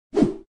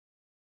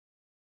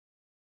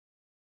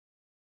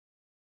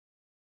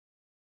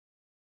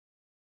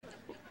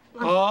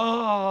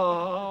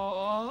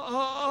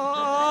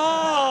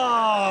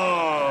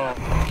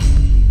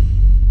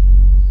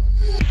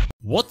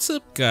What's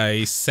up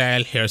guys,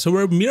 Sal here. So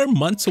we're mere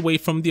months away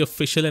from the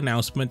official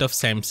announcement of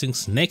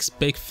Samsung's next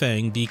big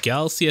thing, the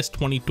Galaxy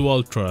S22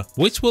 Ultra,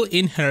 which will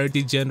inherit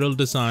the general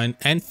design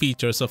and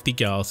features of the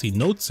Galaxy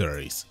Note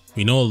series.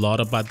 We know a lot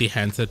about the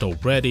handset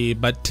already,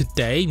 but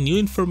today new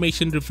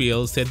information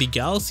reveals that the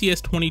Galaxy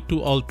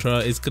S22 Ultra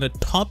is gonna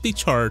top the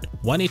chart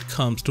when it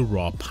comes to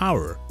raw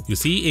power. You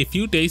see, a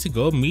few days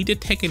ago,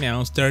 MediaTek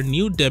announced their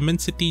new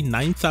Dimensity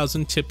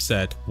 9000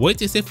 chipset,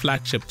 which is a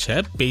flagship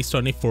chip based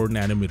on a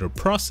 4nm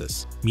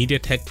process.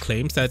 MediaTek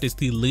claims that it's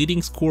the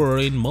leading scorer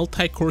in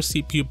multi-core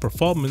CPU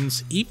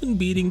performance, even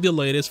beating the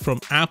latest from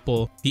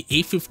Apple, the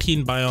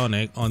A15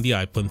 Bionic on the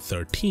iPhone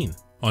 13.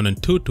 On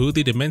Antutu,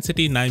 the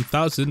Dimensity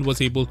 9000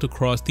 was able to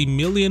cross the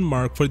million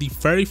mark for the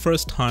very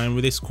first time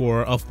with a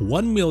score of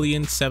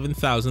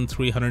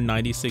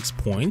 1,007,396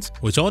 points,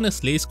 which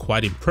honestly is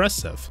quite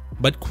impressive.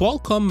 But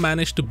Qualcomm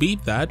managed to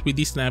beat that with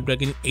the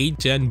Snapdragon 8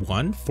 Gen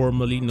 1,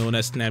 formerly known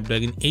as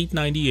Snapdragon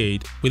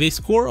 898, with a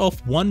score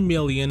of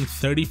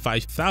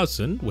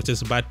 1,035,000, which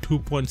is about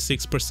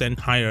 2.6%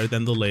 higher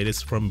than the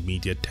latest from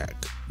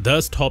MediaTek,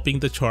 thus topping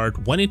the chart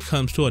when it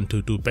comes to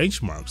Antutu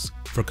benchmarks.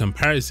 For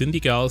comparison, the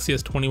Galaxy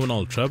S21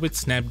 Ultra with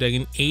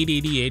Snapdragon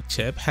 888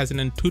 chip has an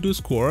Antutu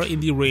score in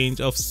the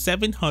range of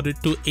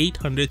 700 to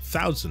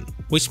 800,000,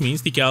 which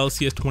means the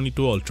Galaxy S22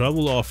 Ultra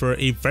will offer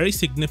a very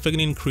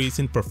significant increase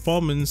in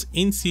performance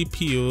in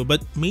CPU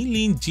but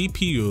mainly in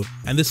GPU,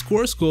 and the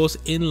scores goes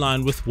in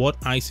line with what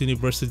Ice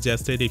Universe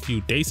suggested a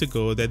few days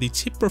ago, that the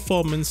chip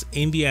performance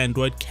in the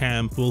Android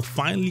camp will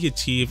finally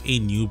achieve a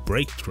new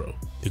breakthrough.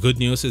 The good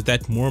news is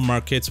that more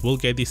markets will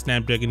get the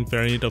Snapdragon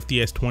variant of the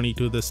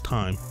S22 this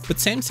time, but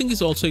Samsung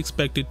is also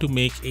expected to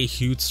make a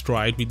huge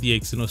stride with the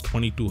Exynos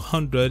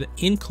 2200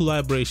 in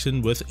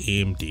collaboration with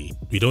AMD.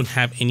 We don't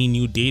have any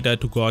new data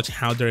to gauge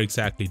how they're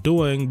exactly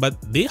doing,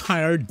 but they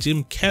hired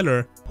Jim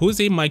Keller, who is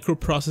a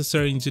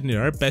microprocessor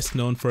engineer best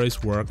known for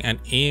his work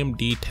at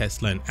AMD,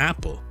 Tesla and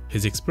Apple.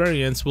 His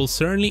experience will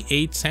certainly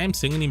aid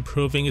Samsung in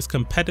improving its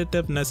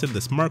competitiveness in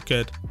this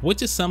market,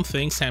 which is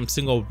something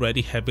Samsung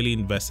already heavily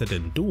invested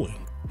in doing.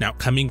 Now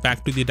coming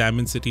back to the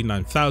Dimensity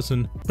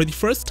 9000, for the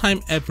first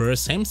time ever,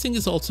 Samsung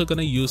is also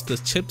gonna use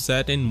this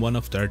chipset in one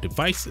of their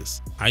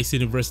devices. Ice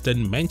Universe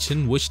didn't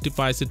mention which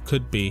device it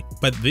could be,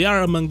 but they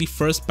are among the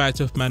first batch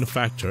of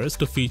manufacturers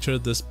to feature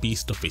this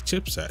beast of a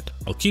chipset.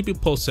 I'll keep you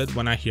posted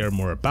when I hear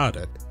more about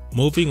it.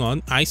 Moving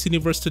on, Ice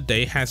Universe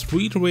today has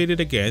reiterated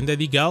again that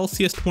the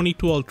Galaxy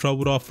S22 Ultra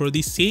would offer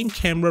the same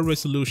camera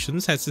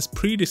resolutions as its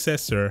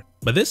predecessor,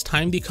 but this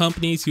time the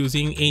company is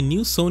using a new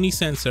Sony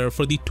sensor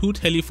for the two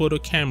telephoto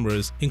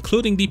cameras,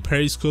 including the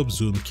periscope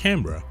zoom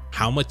camera.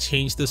 How much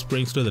change this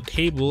brings to the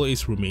table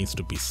remains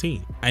to be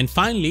seen. And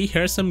finally,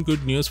 here's some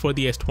good news for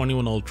the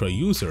S21 Ultra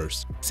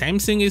users.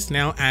 Samsung is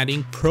now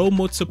adding Pro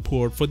Mode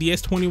support for the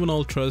S21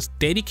 Ultra's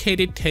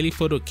dedicated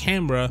telephoto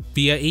camera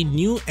via a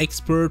new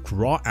Expert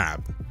RAW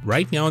app.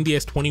 Right now on the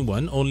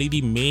S21, only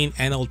the main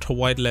and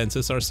ultra-wide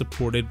lenses are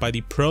supported by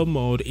the Pro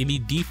Mode in the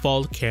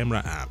default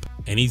camera app.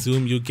 Any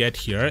zoom you get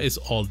here is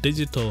all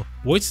digital,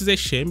 which is a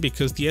shame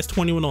because the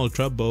S21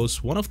 Ultra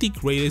boasts one of the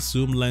greatest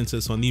zoom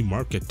lenses on the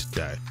market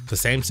today. So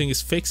Samsung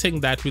is fixing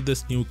that with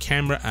this new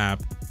camera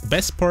app.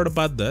 Best part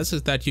about this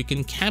is that you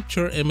can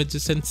capture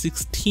images in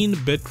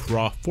 16-bit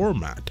RAW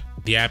format.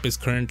 The app is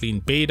currently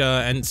in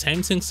beta and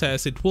Samsung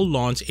says it will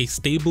launch a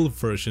stable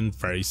version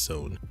very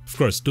soon. Of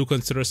course, do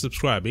consider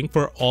subscribing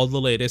for all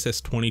the latest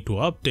S22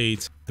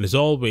 updates, and as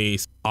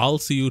always, I'll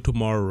see you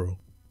tomorrow.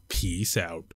 Peace out.